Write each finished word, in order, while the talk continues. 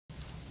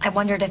I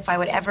wondered if I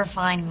would ever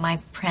find my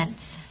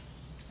prince,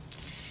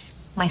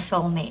 my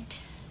soulmate.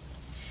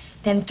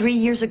 Then 3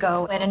 years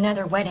ago, at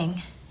another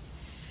wedding,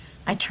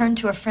 I turned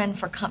to a friend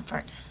for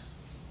comfort.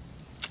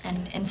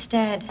 And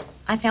instead,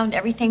 I found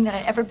everything that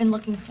I'd ever been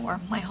looking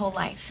for my whole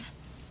life.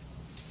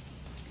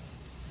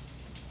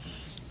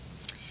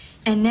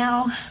 And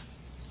now,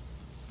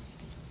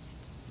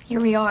 here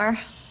we are,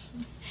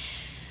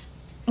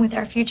 with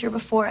our future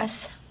before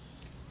us.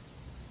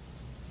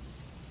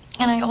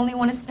 And I only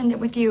want to spend it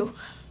with you.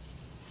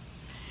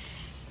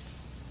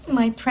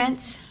 My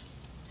prince,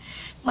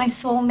 my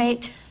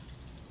soulmate,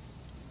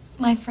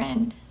 my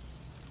friend.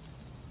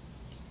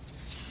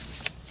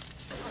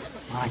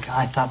 Monica,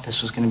 I thought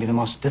this was going to be the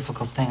most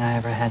difficult thing I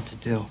ever had to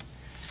do.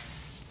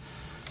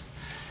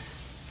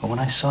 But when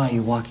I saw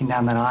you walking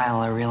down that aisle,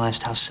 I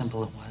realized how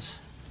simple it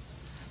was.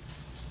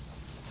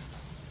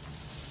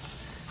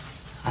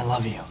 I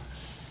love you.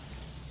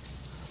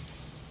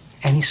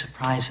 Any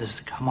surprises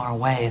that come our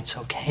way, it's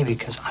okay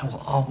because I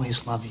will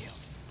always love you.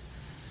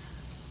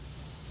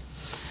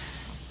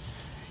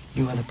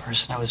 You are the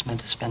person I was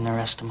meant to spend the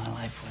rest of my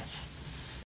life with.